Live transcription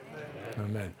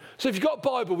Amen. So if you've got a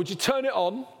Bible, would you turn it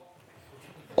on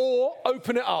or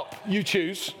open it up? You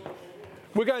choose.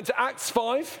 We're going to Acts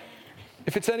 5.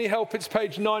 If it's any help, it's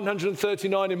page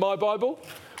 939 in my Bible,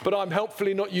 but I'm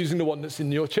helpfully not using the one that's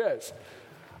in your chairs.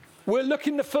 We're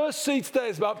looking, the first seed today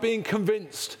is about being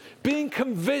convinced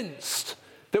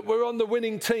that we're on the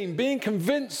winning team, being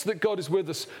convinced that God is with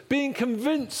us, being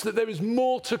convinced that there is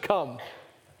more to come.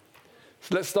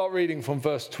 So let's start reading from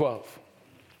verse 12.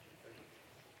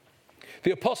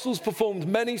 The apostles performed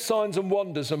many signs and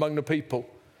wonders among the people,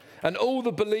 and all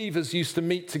the believers used to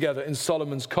meet together in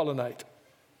Solomon's colonnade.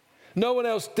 No one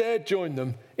else dared join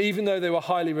them, even though they were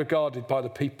highly regarded by the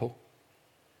people.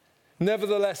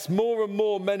 Nevertheless, more and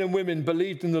more men and women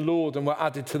believed in the Lord and were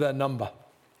added to their number.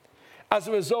 As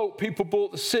a result, people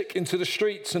brought the sick into the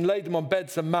streets and laid them on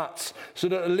beds and mats, so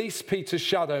that at least Peter's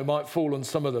shadow might fall on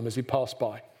some of them as he passed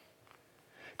by.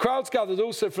 Crowds gathered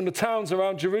also from the towns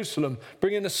around Jerusalem,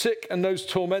 bringing the sick and those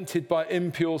tormented by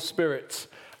impure spirits,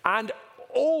 and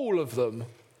all of them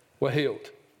were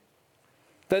healed.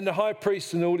 Then the high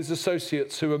priest and all his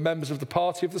associates, who were members of the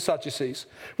party of the Sadducees,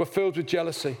 were filled with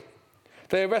jealousy.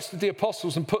 They arrested the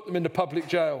apostles and put them into public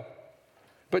jail.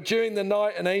 But during the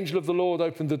night, an angel of the Lord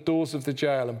opened the doors of the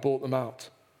jail and brought them out.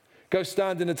 Go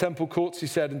stand in the temple courts, he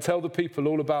said, and tell the people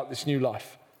all about this new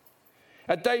life.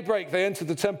 At daybreak, they entered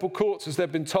the temple courts as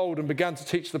they'd been told and began to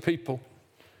teach the people.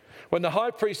 When the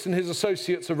high priest and his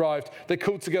associates arrived, they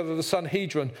called together the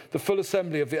Sanhedrin, the full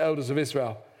assembly of the elders of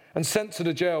Israel, and sent to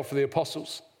the jail for the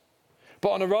apostles.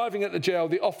 But on arriving at the jail,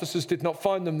 the officers did not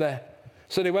find them there.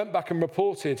 So they went back and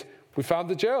reported, "We found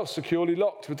the jail securely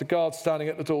locked with the guards standing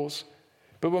at the doors.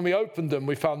 But when we opened them,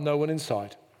 we found no one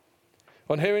inside."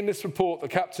 On hearing this report, the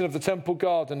captain of the temple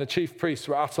guard and the chief priests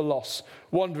were at a loss,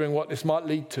 wondering what this might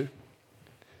lead to.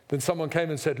 Then someone came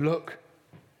and said, "Look,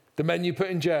 the men you put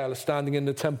in jail are standing in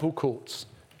the temple courts,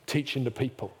 teaching the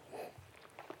people."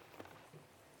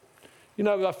 You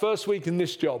know, our first week in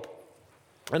this job,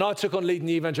 and I took on leading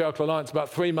the Evangelical Alliance about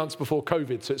 3 months before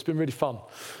COVID, so it's been really fun.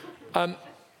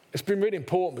 It's been really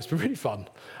important, but it's been really fun.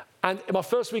 And in my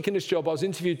first week in this job, I was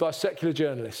interviewed by a secular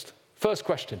journalist. First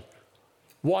question,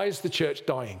 why is the church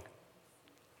dying?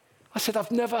 I said,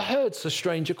 I've never heard so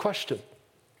strange a question.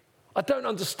 I don't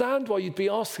understand why you'd be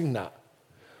asking that.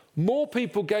 More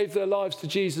people gave their lives to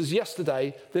Jesus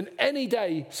yesterday than any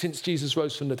day since Jesus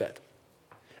rose from the dead.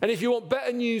 And if you want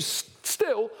better news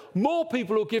still, more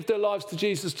people will give their lives to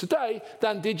Jesus today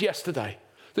than did yesterday.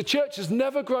 The church has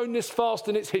never grown this fast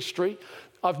in its history.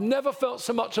 I've never felt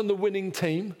so much on the winning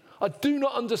team. I do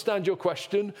not understand your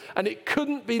question, and it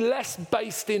couldn't be less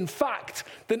based in fact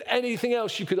than anything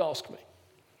else you could ask me.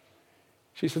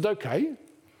 She said, okay.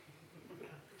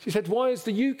 She said, why is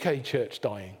the UK church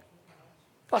dying?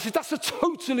 I said, that's a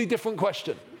totally different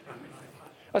question.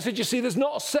 I said, you see, there's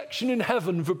not a section in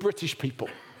heaven for British people.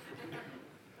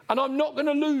 And I'm not going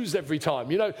to lose every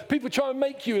time. You know, people try and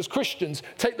make you as Christians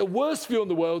take the worst view on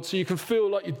the world so you can feel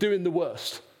like you're doing the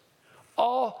worst.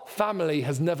 Our family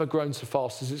has never grown so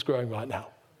fast as it's growing right now.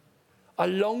 I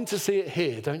long to see it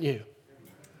here, don't you?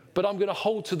 But I'm going to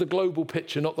hold to the global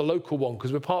picture, not the local one,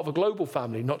 because we're part of a global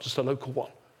family, not just a local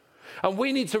one. And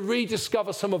we need to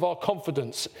rediscover some of our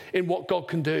confidence in what God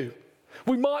can do.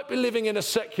 We might be living in a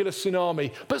secular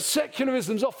tsunami, but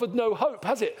secularism's offered no hope,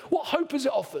 has it? What hope has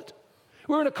it offered?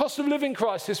 We're in a cost of living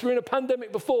crisis. We're in a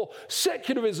pandemic before.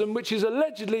 Secularism, which is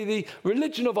allegedly the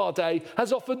religion of our day,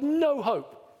 has offered no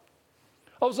hope.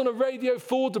 I was on a Radio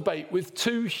 4 debate with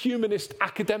two humanist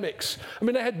academics. I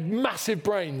mean, they had massive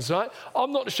brains, right?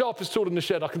 I'm not the sharpest tool in the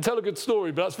shed. I can tell a good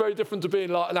story, but that's very different to being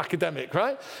like an academic,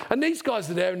 right? And these guys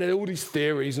are there, and they're all these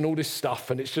theories and all this stuff,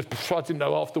 and it's just, I didn't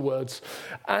know afterwards.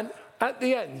 And at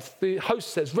the end, the host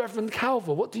says, Reverend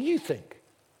Calver, what do you think?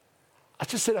 I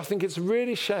just said, I think it's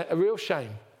really a real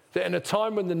shame that in a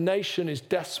time when the nation is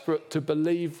desperate to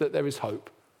believe that there is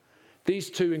hope, these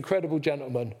two incredible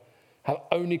gentlemen have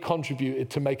only contributed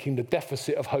to making the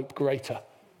deficit of hope greater.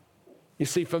 You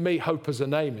see, for me, hope as a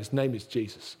name, his name is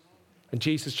Jesus. And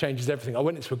Jesus changes everything. I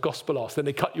went into a gospel ask, then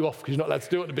they cut you off because you're not allowed to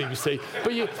do it on the BBC.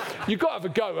 But you've got to have a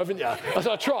go, haven't you? As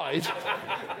I tried.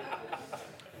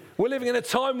 We're living in a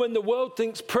time when the world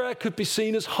thinks prayer could be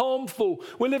seen as harmful.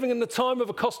 We're living in the time of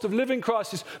a cost of living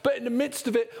crisis. But in the midst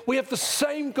of it, we have the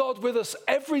same God with us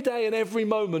every day and every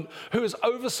moment, who has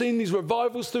overseen these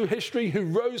revivals through history, who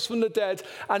rose from the dead,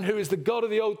 and who is the God of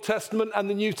the Old Testament and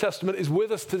the New Testament is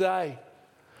with us today.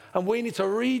 And we need to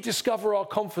rediscover our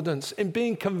confidence in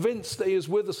being convinced that he is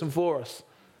with us and for us.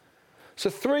 So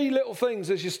 3 little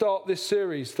things as you start this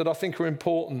series that I think are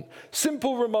important.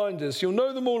 Simple reminders. You'll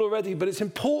know them all already, but it's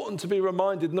important to be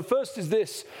reminded. And the first is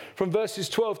this, from verses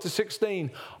 12 to 16.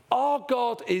 Our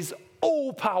God is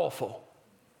all powerful.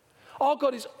 Our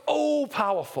God is all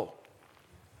powerful.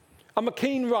 I'm a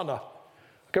keen runner.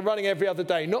 I go running every other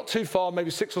day, not too far,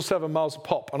 maybe 6 or 7 miles a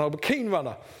pop. And I'm a keen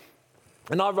runner.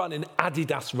 And I run in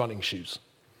Adidas running shoes.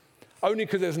 Only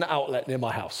because there's an outlet near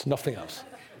my house, nothing else.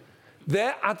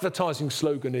 Their advertising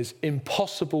slogan is,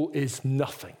 impossible is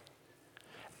nothing.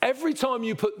 Every time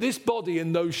you put this body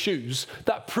in those shoes,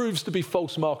 that proves to be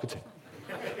false marketing.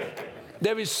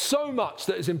 There is so much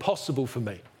that is impossible for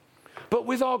me. But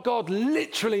with our God,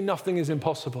 literally nothing is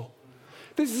impossible.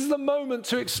 This is the moment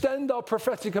to extend our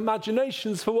prophetic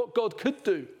imaginations for what God could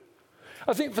do.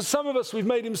 I think for some of us, we've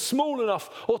made him small enough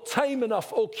or tame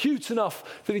enough or cute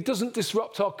enough that he doesn't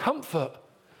disrupt our comfort.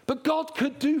 But God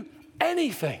could do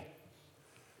anything.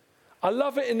 I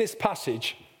love it in this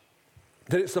passage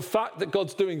that it's the fact that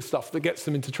God's doing stuff that gets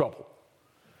them into trouble.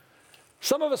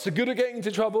 Some of us are good at getting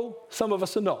into trouble, some of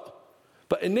us are not.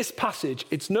 But in this passage,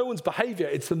 it's no one's behavior,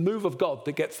 it's the move of God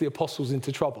that gets the apostles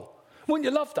into trouble. Wouldn't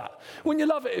you love that? Wouldn't you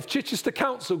love it if Chichester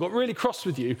Council got really cross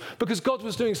with you because God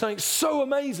was doing something so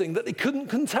amazing that they couldn't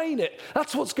contain it?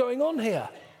 That's what's going on here.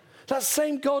 That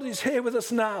same God is here with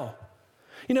us now.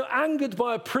 You know, angered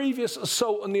by a previous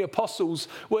assault on the apostles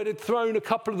where they'd thrown a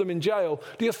couple of them in jail,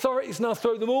 the authorities now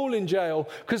throw them all in jail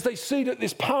because they see that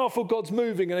this powerful God's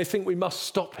moving and they think we must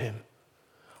stop him.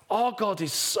 Our God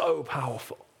is so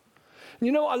powerful. And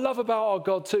you know what I love about our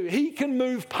God too? He can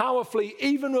move powerfully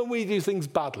even when we do things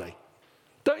badly.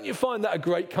 Don't you find that a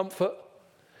great comfort?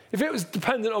 If it was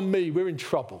dependent on me, we're in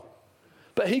trouble.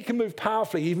 But he can move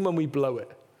powerfully even when we blow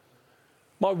it.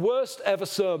 My worst ever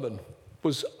sermon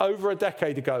was over a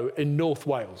decade ago in North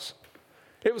Wales.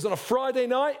 It was on a Friday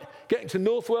night. Getting to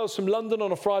North Wales from London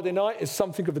on a Friday night is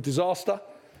something of a disaster.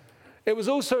 It was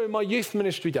also in my youth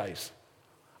ministry days.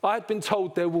 I had been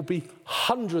told there will be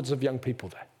hundreds of young people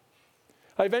there.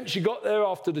 I eventually got there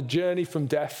after the journey from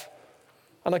death.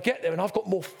 And I get there and I've got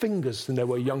more fingers than there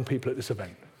were young people at this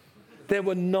event. There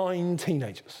were 9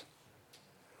 teenagers.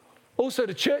 Also,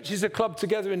 the churches are clubbed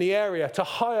together in the area to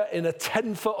hire in a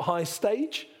 10-foot high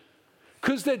stage.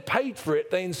 Because they'd paid for it,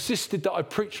 they insisted that I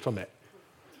preached from it.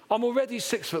 I'm already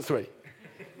 6'3".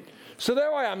 So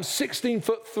there I am,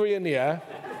 16'3" in the air,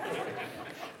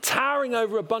 towering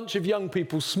over a bunch of young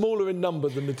people smaller in number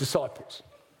than the disciples.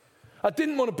 I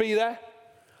didn't want to be there.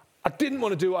 I didn't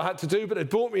want to do what I had to do, but they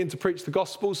brought me in to preach the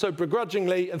gospel. So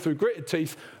begrudgingly and through gritted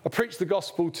teeth, I preached the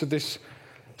gospel to this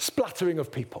splattering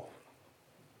of people.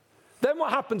 Then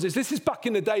what happens is, this is back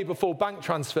in the day before bank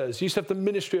transfers. You used to have the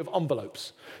ministry of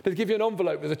envelopes. They'd give you an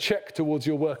envelope with a check towards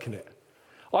your work in it.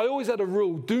 I always had a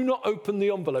rule, do not open the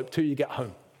envelope till you get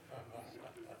home.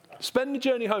 Spend the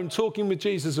journey home talking with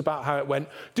Jesus about how it went.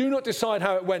 Do not decide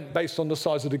how it went based on the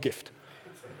size of the gift.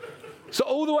 So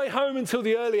all the way home until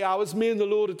the early hours, me and the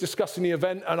Lord are discussing the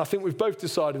event, and I think we've both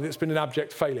decided it's been an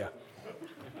abject failure.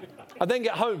 I then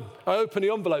get home, I open the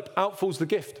envelope, out falls the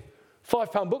gift.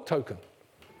 £5 book token.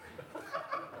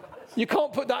 You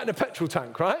can't put that in a petrol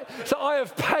tank, right? So I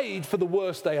have paid for the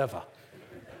worst day ever.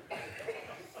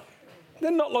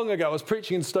 Then not long ago, I was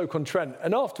preaching in Stoke-on-Trent,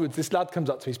 and afterwards this lad comes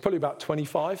up to me, he's probably about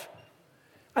 25,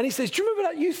 and he says, do you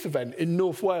remember that youth event in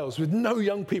North Wales with no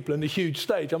young people and a huge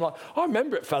stage? I'm like, I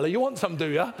remember it, fella. You want some, do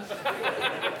you?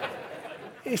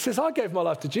 He says, I gave my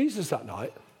life to Jesus that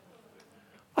night.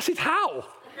 I said, how?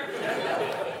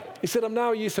 He said, I'm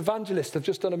now a youth evangelist. I've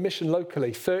just done a mission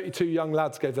locally. 32 young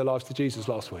lads gave their lives to Jesus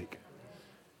last week.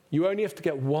 You only have to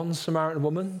get one Samaritan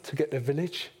woman to get their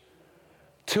village.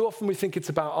 Too often we think it's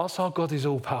about us. Our God is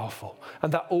all-powerful.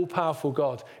 And that all-powerful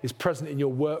God is present in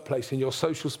your workplace, in your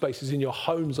social spaces, in your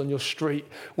homes, on your street.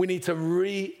 We need to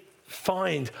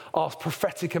re-find our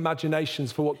prophetic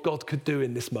imaginations for what God could do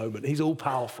in this moment. He's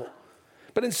all-powerful.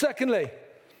 But then secondly,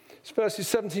 it's verses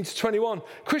 17 to 21,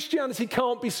 Christianity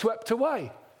can't be swept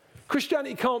away.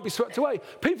 Christianity can't be swept away.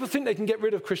 People think they can get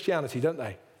rid of Christianity, don't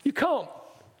they? You can't.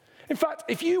 In fact,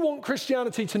 if you want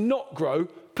Christianity to not grow,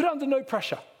 put it under no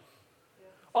pressure.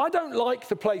 I don't like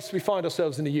the place we find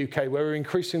ourselves in the UK where we're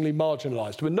increasingly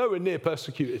marginalised. We're nowhere near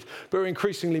persecuted, but we're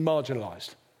increasingly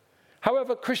marginalised.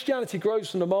 However, Christianity grows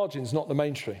from the margins, not the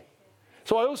mainstream.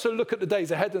 So I also look at the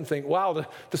days ahead and think, wow,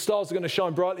 the stars are going to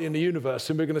shine brightly in the universe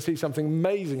and we're going to see something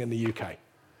amazing in the UK.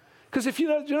 Because do you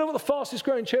know what the fastest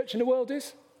growing church in the world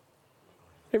is?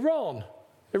 Iran.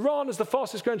 Iran is the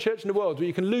fastest growing church in the world where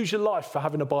you can lose your life for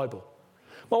having a Bible.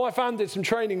 My wife Anne did some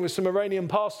training with some Iranian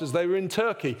pastors. They were in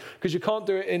Turkey because you can't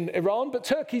do it in Iran, but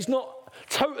Turkey's not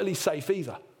totally safe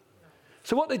either.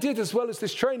 So what they did as well as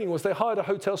this training was they hired a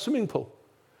hotel swimming pool.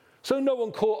 So no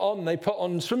one caught on. They put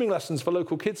on swimming lessons for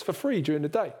local kids for free during the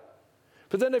day.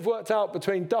 But then they've worked out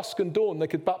between dusk and dawn they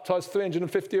could baptize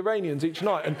 350 Iranians each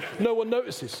night, and no one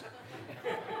notices.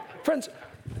 Friends,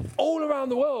 all around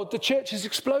the world, the church is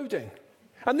exploding.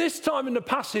 And this time in the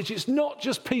passage, it's not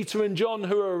just Peter and John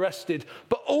who are arrested,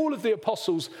 but all of the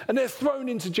apostles, and they're thrown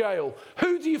into jail.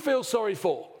 Who do you feel sorry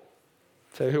for?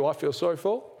 Tell you who I feel sorry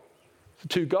for? The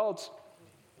two guards.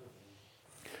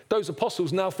 Those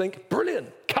apostles now think, brilliant,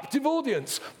 captive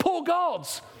audience, poor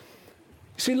guards.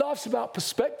 You see, life's about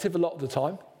perspective a lot of the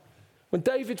time. When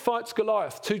David fights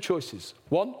Goliath, two choices.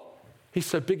 One, he's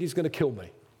so big he's going to kill me.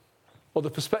 Or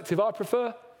the perspective I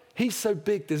prefer, he's so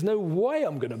big there's no way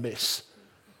I'm going to miss.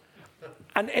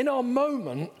 And in our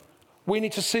moment, we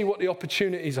need to see what the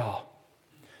opportunities are.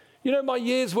 You know, my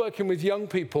years working with young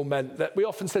people meant that we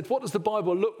often said, what does the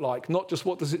Bible look like? Not just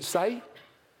what does it say?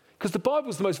 Because the Bible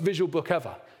is the most visual book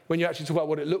ever when you actually talk about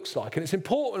what it looks like. And it's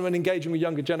important when engaging with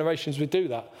younger generations we do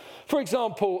that. For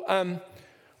example,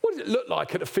 what does it look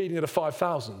like at a feeding of the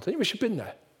 5,000? I think we should have been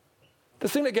there. The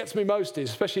thing that gets me most is,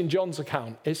 especially in John's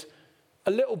account, is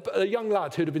a young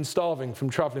lad who'd have been starving from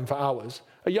travelling for hours.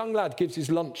 A young lad gives his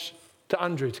lunch to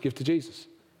Andrew to give to Jesus.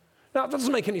 Now, that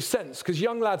doesn't make any sense because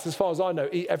young lads, as far as I know,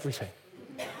 eat everything.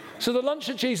 So the lunch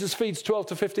that Jesus feeds 12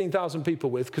 to 15,000 people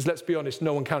with, because let's be honest,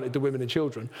 no one counted the women and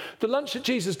children, the lunch that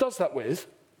Jesus does that with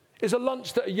is a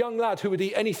lunch that a young lad who would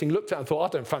eat anything looked at and thought,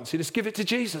 I don't fancy this, give it to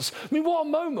Jesus. I mean, what a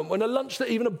moment when a lunch that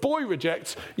even a boy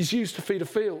rejects is used to feed a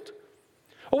field.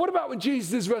 Or what about when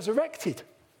Jesus is resurrected?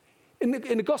 In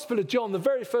the Gospel of John, the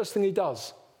very first thing he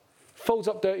does, folds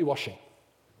up dirty washing.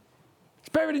 He's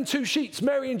buried in 2 sheets.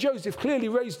 Mary and Joseph clearly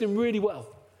raised him really well.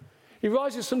 He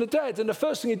rises from the dead, and the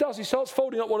first thing he does, he starts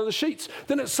folding up one of the sheets.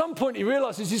 Then at some point he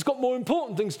realizes he's got more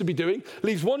important things to be doing,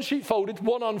 leaves one sheet folded,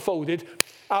 one unfolded.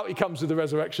 Out he comes with the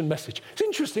resurrection message. It's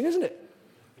interesting, isn't it?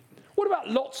 What about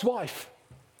Lot's wife?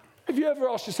 Have you ever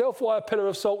asked yourself why a pillar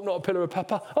of salt, not a pillar of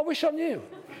pepper? I wish I knew.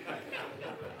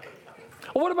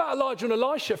 Or what about Elijah and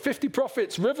Elisha? 50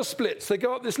 prophets, river splits. They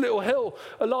go up this little hill.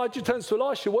 Elijah turns to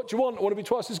Elisha, what do you want? I want to be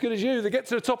twice as good as you. They get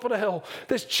to the top of the hill.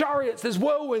 There's chariots, there's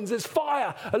whirlwinds, there's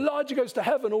fire. Elijah goes to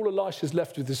heaven. All Elisha's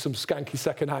left with is some skanky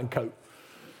second-hand coat.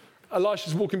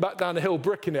 Elisha's walking back down the hill,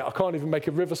 bricking it. I can't even make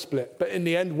a river split. But in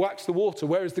the end, whacks the water.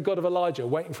 Where is the God of Elijah?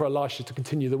 Waiting for Elisha to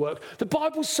continue the work. The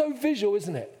Bible's so visual,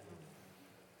 isn't it?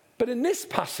 But in this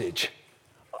passage,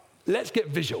 let's get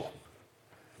visual.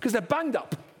 Because they're banged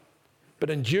up. But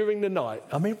then during the night,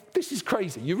 I mean, this is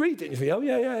crazy. You read it and you think, oh,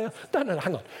 yeah. No,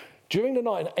 hang on. During the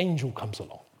night, an angel comes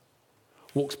along,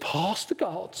 walks past the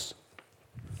guards,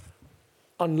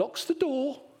 unlocks the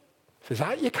door, says,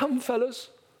 out you come, fellas.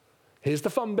 Here's the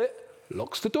fun bit.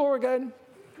 Locks the door again.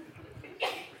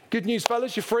 Good news,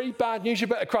 fellas, you're free. Bad news, you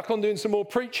better crack on doing some more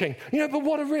preaching. You know, but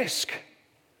what a risk.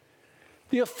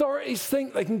 The authorities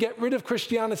think they can get rid of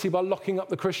Christianity by locking up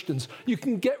the Christians. You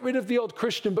can get rid of the odd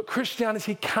Christian, but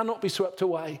Christianity cannot be swept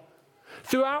away.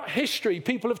 Throughout history,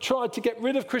 people have tried to get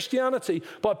rid of Christianity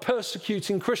by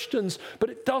persecuting Christians, but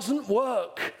it doesn't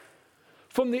work.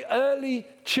 From the early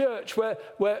church, where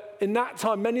in that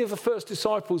time many of the first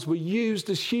disciples were used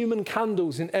as human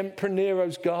candles in Emperor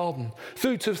Nero's garden,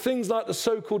 through to things like the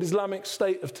so-called Islamic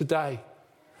State of today.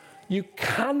 You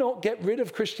cannot get rid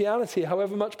of Christianity,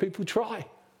 however much people try.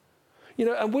 You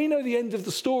know, and we know the end of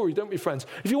the story, don't we, friends?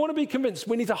 If you want to be convinced,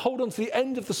 we need to hold on to the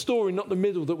end of the story, not the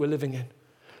middle that we're living in.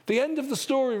 The end of the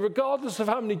story, regardless of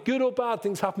how many good or bad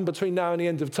things happen between now and the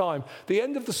end of time, the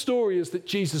end of the story is that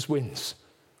Jesus wins.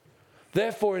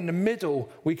 Therefore, in the middle,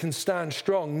 we can stand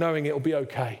strong, knowing it will be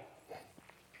okay.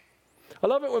 I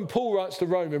love it when Paul writes to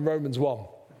Rome in Romans 1.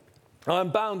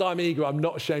 I'm bound, I'm eager, I'm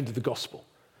not ashamed of the gospel.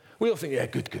 We all think, yeah,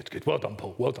 good. Well done,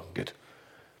 Paul. Well done, good.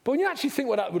 But when you actually think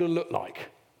what that would have looked like,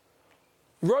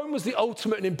 Rome was the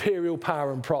ultimate in imperial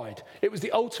power and pride. It was the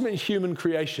ultimate in human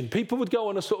creation. People would go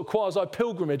on a sort of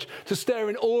quasi-pilgrimage to stare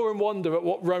in awe and wonder at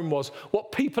what Rome was,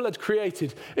 what people had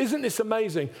created. Isn't this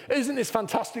amazing? Isn't this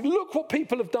fantastic? Look what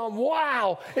people have done.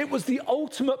 Wow. It was the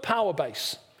ultimate power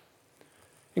base.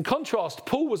 In contrast,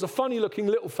 Paul was a funny-looking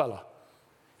little fella.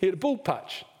 He had a bald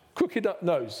patch, crooked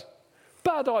nose,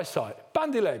 bad eyesight,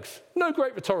 bandy legs, no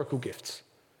great rhetorical gifts.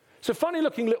 So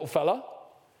funny-looking little fella,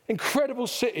 incredible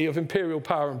city of imperial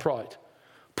power and pride.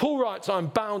 Paul writes, I'm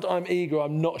bound, I'm eager,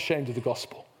 I'm not ashamed of the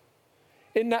gospel.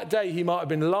 In that day, he might have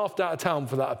been laughed out of town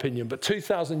for that opinion, but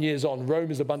 2,000 years on, Rome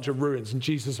is a bunch of ruins and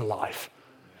Jesus is alive.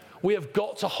 We have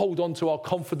got to hold on to our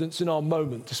confidence in our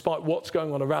moment, despite what's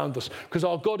going on around us, because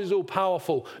our God is all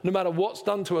powerful. No matter what's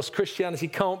done to us, Christianity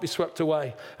can't be swept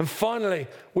away. And finally,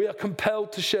 we are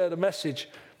compelled to share the message,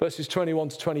 verses 21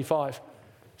 to 25.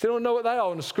 Does anyone know what they are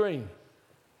on the screen?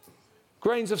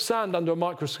 Grains of sand under a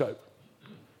microscope.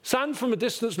 Sand from a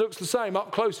distance looks the same.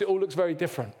 Up close, it all looks very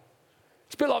different.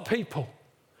 It's a bit like people.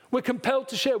 We're compelled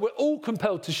to share. We're all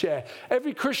compelled to share.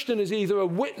 Every Christian is either a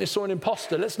witness or an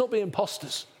imposter. Let's not be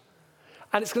imposters.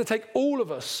 And it's going to take all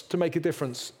of us to make a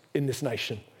difference in this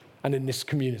nation and in this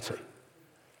community.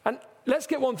 And let's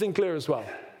get one thing clear as well.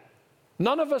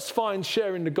 None of us find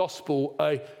sharing the gospel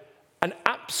an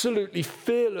absolutely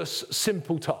fearless,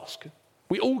 simple task.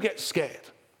 We all get scared.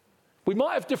 We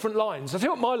might have different lines. I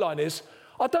think what my line is,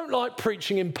 I don't like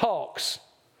preaching in parks.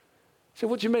 So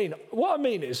what do you mean? What I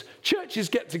mean is, churches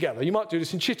get together. You might do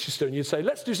this in Chichester, and you'd say,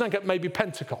 let's do something at maybe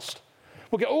Pentecost.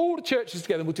 We'll get all the churches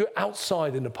together, and we'll do it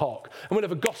outside in the park, and we'll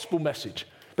have a gospel message.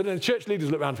 But then the church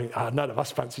leaders look around and think, none of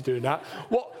us fancy doing that.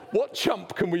 What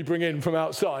chump can we bring in from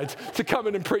outside to come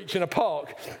in and preach in a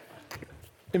park?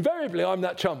 Invariably, I'm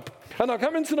that chump. And I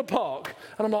come into the park,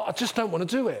 and I'm like, I just don't want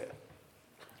to do it.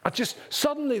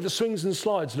 Suddenly the swings and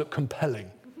slides look compelling.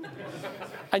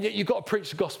 And yet you've got to preach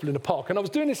the gospel in a park. And I was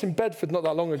doing this in Bedford not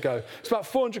that long ago. It's about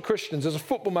 400 Christians. There's a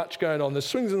football match going on. There's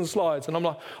swings and slides. And I'm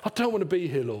like, I don't want to be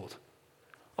here, Lord.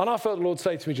 And I felt the Lord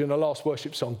say to me during the last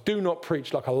worship song, do not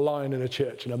preach like a lion in a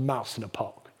church and a mouse in a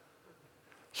park.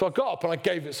 So I got up and I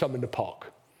gave it some in the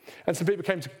park. And some people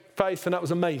came to faith, and that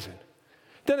was amazing.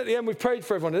 Then at the end, we prayed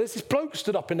for everyone. And this bloke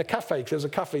stood up in the cafe, because there was a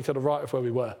cafe to the right of where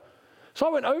we were. So I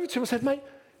went over to him and said, mate,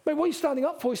 what are you standing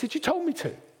up for? He said, you told me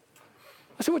to.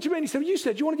 I said, what do you mean? He said, well, you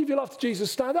said, you want to give your life to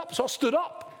Jesus, stand up. So I stood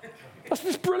up. I said,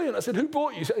 it's brilliant. I said, who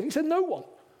brought you? He said, no one.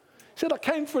 He said, I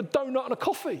came for a donut and a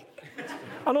coffee.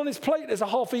 And on his plate, there's a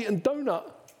half-eaten donut.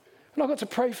 And I got to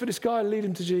pray for this guy and lead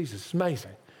him to Jesus. It's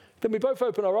amazing. Then we both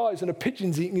open our eyes, and a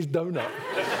pigeon's eating his donut.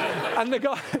 And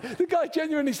the guy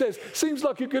genuinely says, seems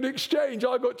like a good exchange.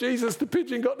 I got Jesus, the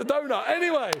pigeon got the donut.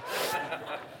 Anyway,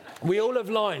 we all have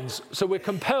lines. So we're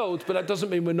compelled, but that doesn't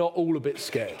mean we're not all a bit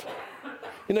scared.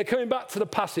 You know, coming back to the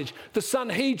passage, the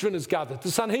Sanhedrin has gathered.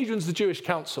 The Sanhedrin's the Jewish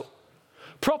council.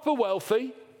 Proper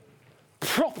wealthy,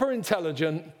 proper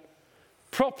intelligent,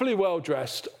 properly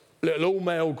well-dressed, little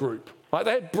all-male group. Right?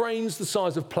 They had brains the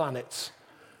size of planets.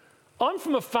 I'm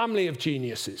from a family of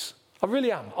geniuses. I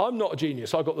really am. I'm not a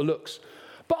genius. I got the looks.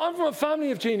 But I'm from a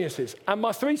family of geniuses. And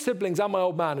my three siblings and my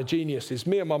old man are geniuses.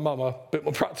 Me and my mum are a bit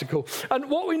more practical. And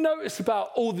what we notice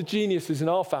about all the geniuses in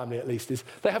our family, at least, is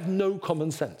they have no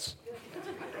common sense.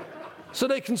 So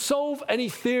they can solve any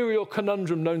theory or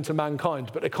conundrum known to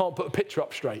mankind, but they can't put a picture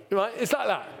up straight, right? It's like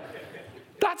that.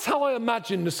 That's how I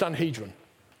imagine the Sanhedrin.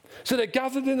 So they're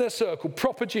gathered in their circle,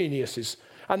 proper geniuses,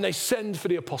 and they send for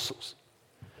the apostles.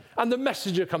 And the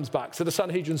messenger comes back. So the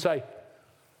Sanhedrin say,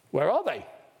 where are they?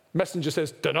 Messenger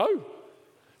says, dunno.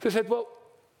 They said, well,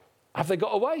 have they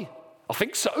got away? I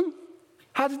think so.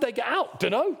 How did they get out?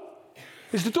 Dunno.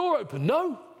 Is the door open?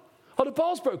 No. Are the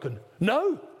bars broken?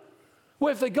 No.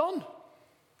 Where have they gone?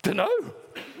 Dunno.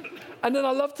 And then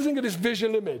I love to think of this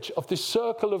visual image of this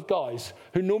circle of guys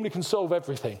who normally can solve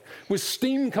everything, with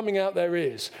steam coming out their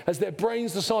ears as their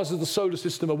brains the size of the solar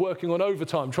system are working on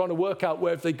overtime, trying to work out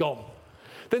where have they gone.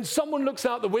 Then someone looks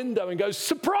out the window and goes,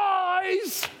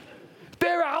 surprise!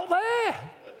 They're out there.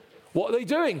 What are they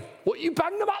doing? What are you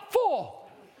banging them up for?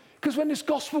 Because when this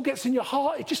gospel gets in your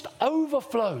heart, it just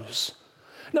overflows.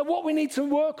 Now, what we need to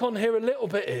work on here a little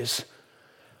bit is,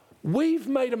 we've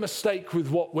made a mistake with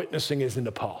what witnessing is in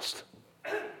the past.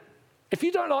 If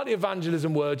you don't like the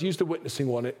evangelism word, use the witnessing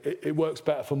one. It works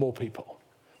better for more people.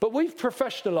 But we've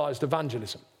professionalized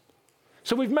evangelism.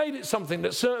 So we've made it something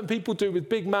that certain people do with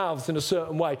big mouths in a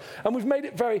certain way. And we've made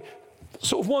it very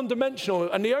sort of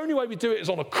one-dimensional. And the only way we do it is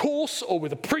on a course or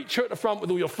with a preacher at the front with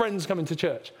all your friends coming to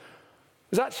church.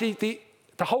 It was actually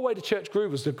the whole way the church grew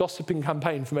was the gossiping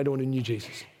campaign from anyone who knew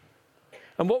Jesus.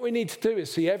 And what we need to do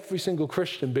is see every single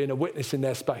Christian being a witness in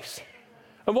their space.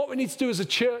 And what we need to do as a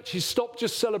church is stop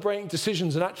just celebrating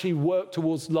decisions and actually work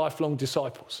towards lifelong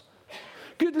disciples.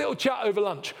 Good little chat over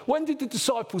lunch. When did the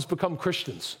disciples become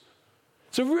Christians?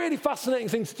 It's a really fascinating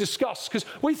thing to discuss because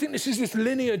we think this is this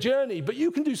linear journey, but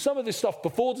you can do some of this stuff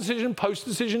before decision,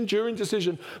 post-decision, during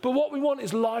decision. But what we want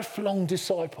is lifelong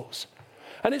disciples.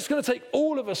 And it's going to take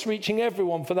all of us reaching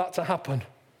everyone for that to happen.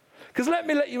 Because let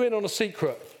me let you in on a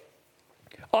secret.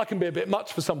 I can be a bit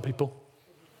much for some people.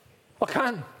 I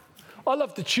can. I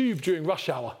love the tube during rush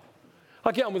hour.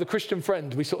 I get on with a Christian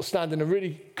friend. We sort of stand in a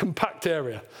really compact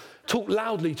area, talk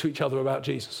loudly to each other about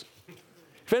Jesus.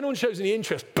 If anyone shows any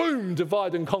interest, boom,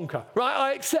 divide and conquer. Right?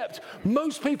 I accept.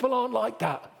 Most people aren't like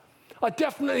that. I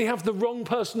definitely have the wrong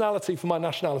personality for my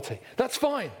nationality. That's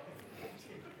fine.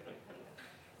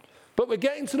 But we're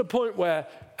getting to the point where,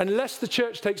 unless the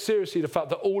church takes seriously the fact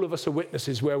that all of us are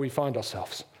witnesses where we find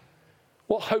ourselves,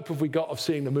 what hope have we got of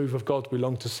seeing the move of God we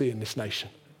long to see in this nation?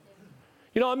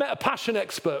 You know, I met a passion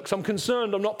expert because I'm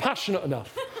concerned I'm not passionate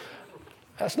enough.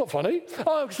 That's not funny.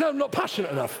 Oh, I'm not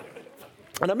passionate enough.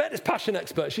 And I met this passion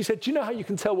expert. She said, do you know how you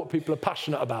can tell what people are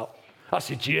passionate about? I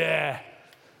said, yeah.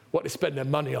 What they spend their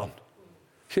money on.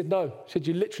 She said, no. She said,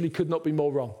 you literally could not be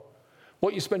more wrong.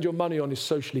 What you spend your money on is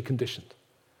socially conditioned.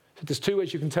 She said, there's two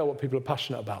ways you can tell what people are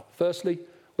passionate about. Firstly,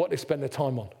 what they spend their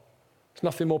time on. There's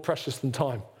nothing more precious than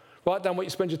time. Write down what you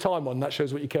spend your time on, that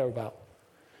shows what you care about.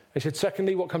 He said,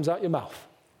 secondly, what comes out your mouth.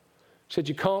 She said,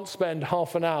 you can't spend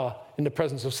half an hour in the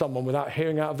presence of someone without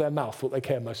hearing out of their mouth what they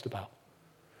care most about.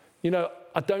 You know,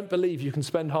 I don't believe you can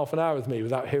spend half an hour with me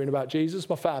without hearing about Jesus,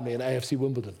 my family, and AFC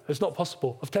Wimbledon. It's not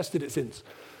possible. I've tested it since.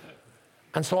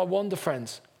 And so I wonder,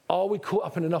 friends, are we caught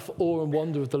up in enough awe and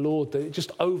wonder of the Lord that it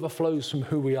just overflows from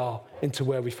who we are into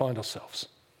where we find ourselves?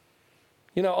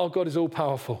 You know, our God is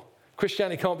all-powerful.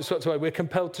 Christianity can't be swept away. We're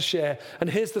compelled to share. And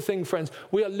here's the thing, friends.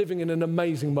 We are living in an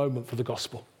amazing moment for the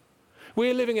gospel.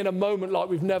 We are living in a moment like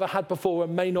we've never had before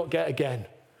and may not get again.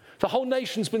 The whole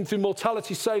nation's been through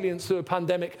mortality salience through a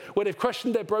pandemic where they've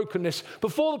questioned their brokenness.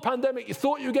 Before the pandemic, you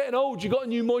thought you were getting old, you got a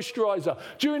new moisturizer.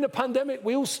 During the pandemic,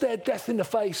 we all stared death in the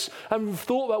face and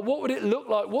thought about what would it look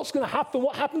like? What's going to happen?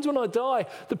 What happens when I die?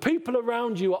 The people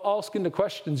around you are asking the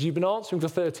questions you've been answering for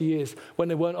 30 years when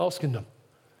they weren't asking them.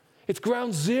 It's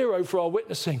ground zero for our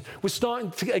witnessing. We're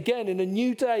starting to, again, in a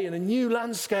new day, in a new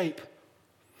landscape.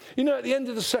 You know, at the end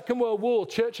of the Second World War,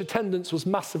 church attendance was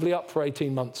massively up for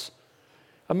 18 months.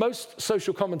 And most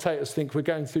social commentators think we're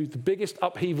going through the biggest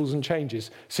upheavals and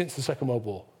changes since the Second World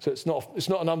War. So it's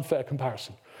not an unfair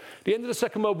comparison. At the end of the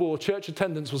Second World War, church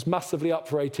attendance was massively up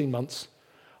for 18 months.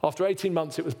 After 18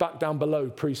 months, it was back down below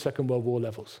pre-Second World War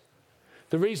levels.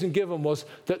 The reason given was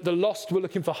that the lost were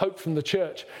looking for hope from the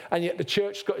church, and yet the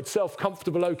church got itself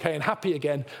comfortable, okay, and happy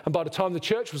again. And by the time the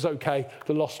church was okay,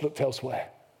 the lost looked elsewhere.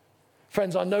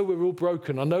 Friends, I know we're all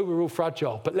broken. I know we're all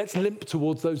fragile, but let's limp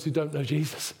towards those who don't know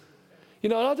Jesus. You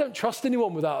know, and I don't trust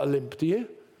anyone without a limp, do you?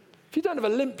 If you don't have a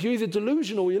limp, you're either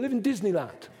delusional or you live in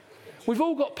Disneyland. We've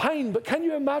all got pain, but can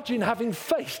you imagine having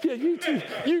faced, yeah, you too,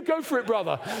 you go for it,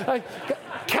 brother.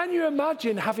 Can you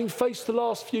imagine having faced the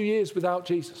last few years without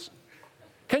Jesus?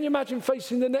 Can you imagine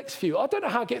facing the next few? I don't know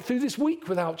how to get through this week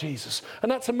without Jesus. And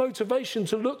that's a motivation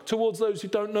to look towards those who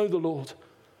don't know the Lord.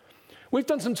 We've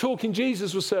done some Talking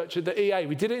Jesus research at the EA.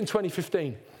 We did it in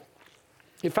 2015.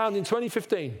 It found in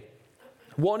 2015,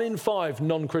 1 in 5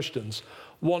 non-Christians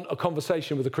want a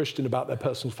conversation with a Christian about their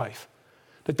personal faith.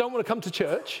 They don't want to come to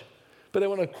church, but they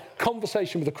want a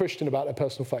conversation with a Christian about their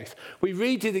personal faith. We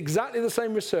redid exactly the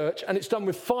same research, and it's done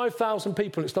with 5,000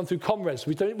 people, and it's done through ComRes.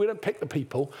 We don't pick the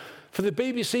people. For the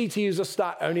BBC to use a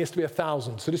stat, it only has to be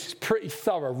 1,000. So this is pretty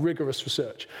thorough, rigorous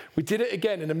research. We did it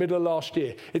again in the middle of last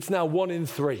year. It's now 1 in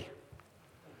 3.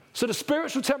 So the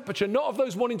spiritual temperature, not of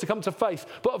those wanting to come to faith,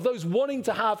 but of those wanting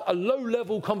to have a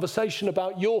low-level conversation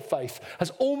about your faith, has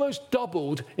almost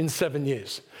doubled in 7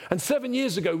 years. And 7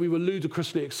 years ago, we were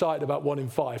ludicrously excited about 1 in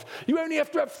 5. You only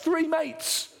have to have 3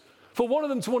 mates for one of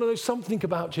them to want to know something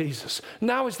about Jesus.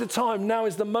 Now is the time, now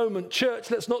is the moment. Church,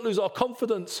 let's not lose our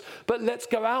confidence, but let's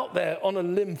go out there on a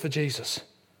limb for Jesus.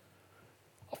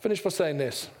 I'll finish by saying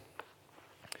this.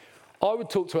 I would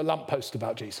talk to a lamppost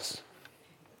about Jesus.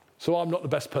 So I'm not the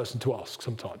best person to ask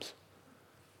sometimes.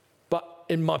 But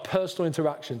in my personal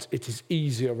interactions, it is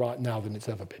easier right now than it's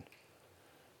ever been.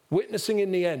 Witnessing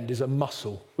in the end is a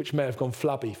muscle which may have gone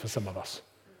flabby for some of us.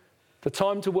 The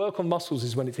time to work on muscles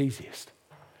is when it's easiest.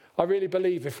 I really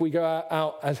believe if we go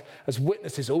out as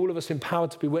witnesses, all of us empowered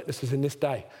to be witnesses in this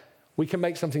day, we can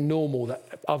make something normal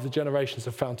that other generations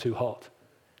have found too hard.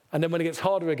 And then when it gets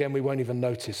harder again, we won't even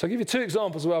notice. So I'll give you 2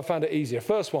 examples where I found it easier.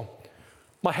 First one,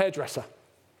 my hairdresser.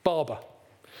 Barber.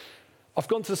 I've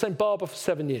gone to the same barber for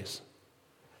 7 years.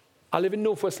 I live in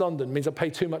northwest London, means I pay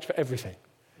too much for everything.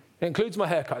 It includes my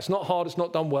haircut. It's not hard, it's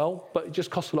not done well, but it just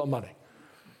costs a lot of money.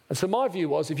 And so my view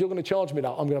was, if you're going to charge me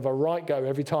that, I'm going to have a right go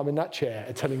every time in that chair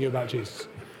at telling you about Jesus.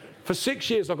 For 6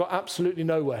 years, I got absolutely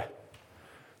nowhere.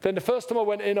 Then the first time I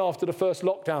went in after the first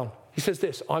lockdown, he says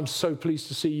this, I'm so pleased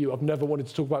to see you. I've never wanted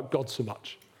to talk about God so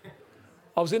much.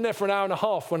 I was in there for an hour and a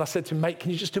half when I said to him, mate,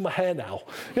 can you just do my hair now?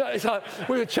 You know, it's like,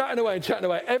 we were chatting away and chatting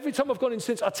away. Every time I've gone in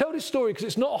since, I tell this story because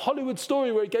it's not a Hollywood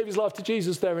story where he gave his life to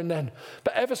Jesus there and then.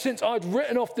 But ever since I'd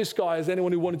written off this guy as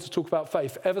anyone who wanted to talk about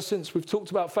faith, ever since we've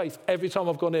talked about faith, every time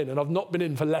I've gone in, and I've not been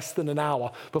in for less than an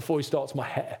hour before he starts my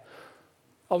hair.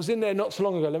 I was in there not so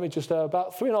long ago,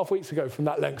 about 3.5 weeks ago from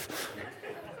that length.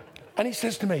 And he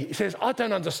says to me, I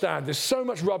don't understand. There's so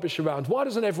much rubbish around. Why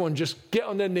doesn't everyone just get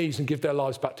on their knees and give their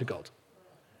lives back to God?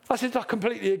 I said, I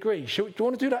completely agree. Do you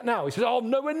want to do that now? He says, I'm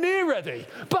nowhere near ready.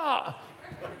 But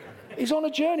He's on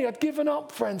a journey. I'd given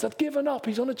up, friends. I'd given up.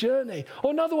 He's on a journey.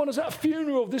 Or another one is at a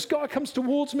funeral. This guy comes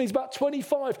towards me. He's about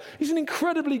 25. He's in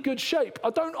incredibly good shape. I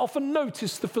don't often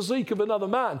notice the physique of another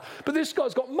man, but this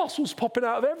guy's got muscles popping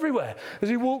out of everywhere as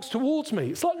he walks towards me.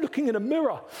 It's like looking in a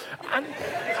mirror.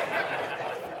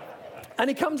 And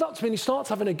he comes up to me and he starts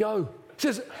having a go. He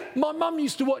says, my mum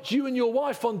used to watch you and your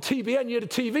wife on TBN. You had a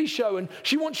TV show and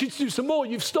she wants you to do some more.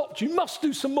 You've stopped. You must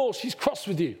do some more. She's cross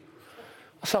with you.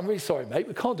 I said, I'm really sorry, mate.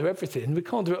 We can't do everything. We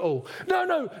can't do it all.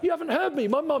 No, you haven't heard me.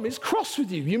 My mum is cross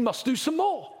with you. You must do some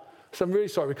more. I said, I'm really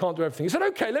sorry. We can't do everything. He said,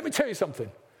 okay, let me tell you something.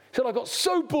 He said, I got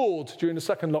so bored during the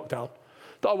second lockdown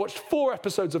that I watched 4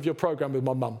 episodes of your program with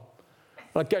my mum.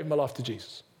 And I gave my life to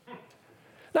Jesus.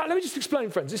 Now, let me just explain,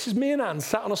 friends. This is me and Anne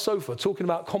sat on a sofa talking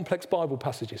about complex Bible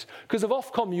passages. Because of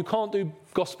Ofcom, you can't do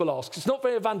gospel asks. It's not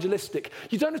very evangelistic.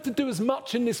 You don't have to do as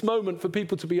much in this moment for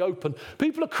people to be open.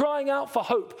 People are crying out for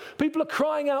hope. People are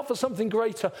crying out for something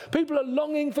greater. People are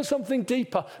longing for something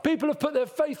deeper. People have put their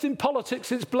faith in politics.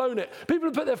 It's blown it. People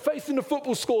have put their faith in the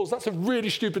football scores. That's a really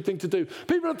stupid thing to do.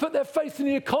 People have put their faith in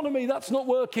the economy. That's not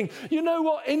working. You know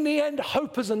what? In the end,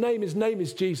 hope has a name. His name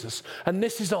is Jesus. And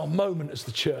this is our moment as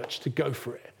the church to go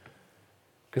for it.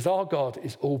 Because our God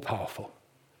is all-powerful.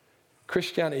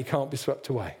 Christianity can't be swept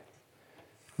away.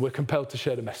 We're compelled to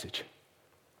share the message.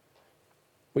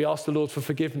 We ask the Lord for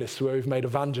forgiveness where we've made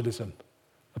evangelism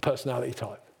a personality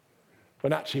type,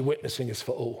 when actually witnessing is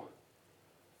for all.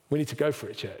 We need to go for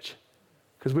it, church,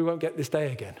 because we won't get this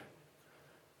day again.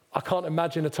 I can't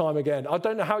imagine a time again. I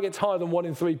don't know how it gets higher than 1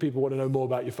 in 3 people want to know more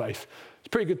about your faith. It's a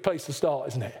pretty good place to start,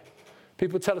 isn't it?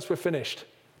 People tell us we're finished.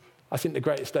 I think the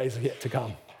greatest days are yet to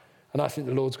come. And I think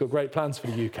the Lord's got great plans for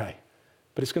the UK.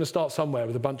 But it's going to start somewhere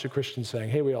with a bunch of Christians saying,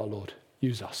 here we are, Lord,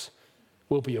 use us.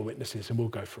 We'll be your witnesses and we'll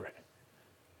go for it.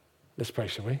 Let's pray,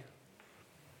 shall we?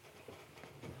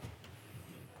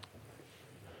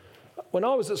 When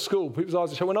I was at school, people's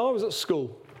eyes are shut. When I was at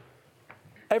school,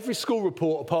 every school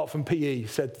report apart from PE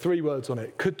said 3 words on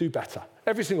it: could do better.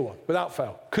 Every single one, without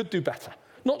fail, could do better.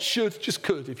 Not should, just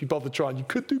could. If you bother trying, you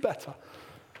could do better.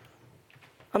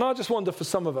 And I just wonder for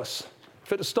some of us,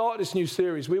 if at the start of this new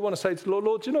series, we want to say to the Lord,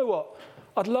 Lord, do you know what?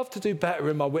 I'd love to do better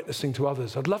in my witnessing to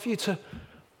others. I'd love you to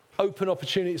open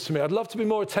opportunities to me. I'd love to be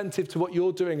more attentive to what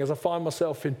you're doing as I find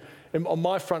myself on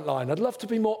my front line. I'd love to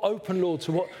be more open, Lord,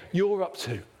 to what you're up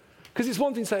to. Because it's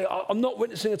one thing to say, I'm not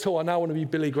witnessing at all. I now want to be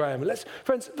Billy Graham.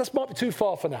 Friends, that might be too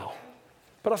far for now.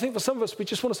 But I think for some of us, we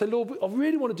just want to say, Lord, I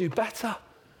really want to do better.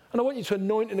 And I want you to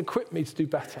anoint and equip me to do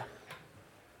better.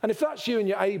 And if that's you and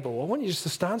you're able, I want you just to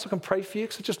stand so I can pray for you,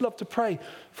 because I just love to pray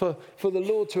for the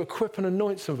Lord to equip and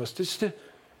anoint some of us, just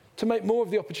to make more of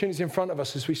the opportunities in front of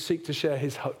us as we seek to share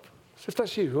his hope. So if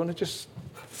that's you want to just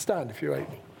stand if you're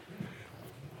able.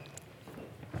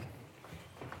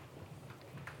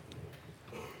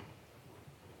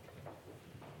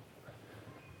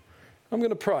 I'm going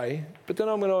to pray, but then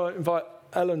I'm going to invite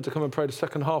Ellen to come and pray the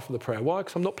second half of the prayer. Why?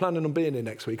 Because I'm not planning on being here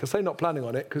next week. I say not planning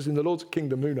on it because in the Lord's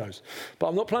kingdom, who knows? But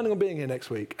I'm not planning on being here next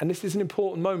week. And this is an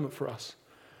important moment for us.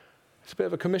 It's a bit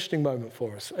of a commissioning moment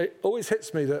for us. It always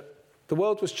hits me that the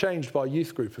world was changed by a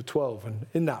youth group of 12. And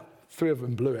in that, 3 of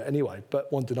them blew it anyway. But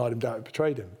 1 denied him, doubted,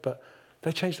 betrayed him. But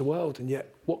they changed the world. And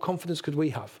yet, what confidence could we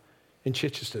have in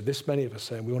Chichester? This many of us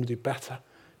saying we want to do better.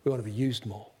 We want to be used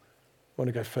more. We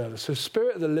want to go further. So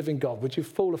Spirit of the living God, would you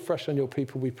fall afresh on your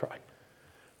people, we pray.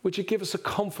 Would you give us a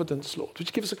confidence, Lord? Would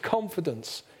you give us a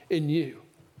confidence in you?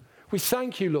 We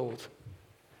thank you, Lord,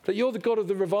 that you're the God of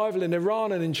the revival in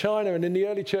Iran and in China and in the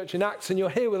early church in Acts, and you're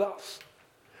here with us.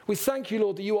 We thank you,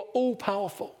 Lord, that you are all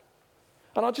powerful.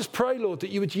 And I just pray, Lord,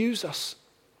 that you would use us.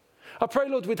 I pray,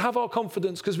 Lord, we'd have our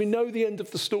confidence because we know the end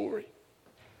of the story.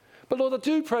 But Lord, I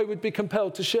do pray we'd be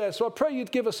compelled to share. So I pray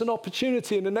you'd give us an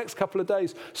opportunity in the next couple of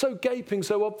days, so gaping,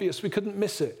 so obvious, we couldn't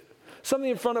miss it.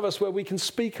 Something in front of us where we can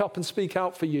speak up and speak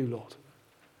out for you, Lord.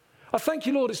 I thank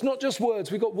you, Lord, it's not just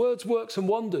words. We've got words, works, and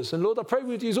wonders. And Lord, I pray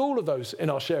we'd use all of those in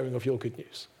our sharing of your good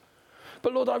news.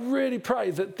 But Lord, I really pray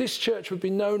that this church would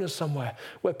be known as somewhere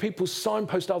where people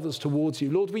signpost others towards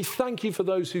you. Lord, we thank you for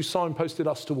those who signposted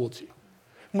us towards you.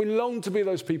 And we long to be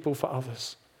those people for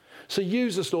others. So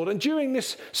use us, Lord. And during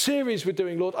this series we're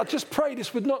doing, Lord, I just pray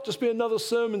this would not just be another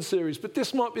sermon series, but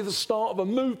this might be the start of a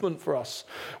movement for us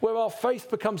where our faith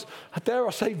becomes, dare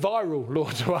I say, viral,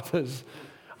 Lord, to others.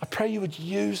 I pray you would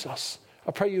use us.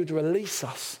 I pray you would release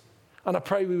us. And I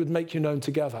pray we would make you known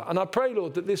together. And I pray,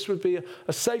 Lord, that this would be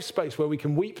a safe space where we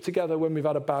can weep together when we've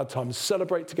had a bad time and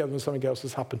celebrate together when something else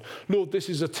has happened. Lord, this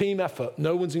is a team effort.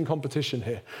 No one's in competition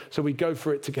here. So we go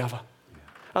for it together.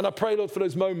 And I pray, Lord, for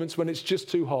those moments when it's just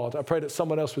too hard, I pray that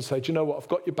someone else would say, do you know what? I've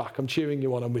got your back. I'm cheering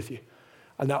you on. I'm with you.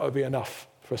 And that would be enough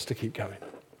for us to keep going.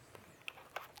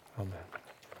 Amen.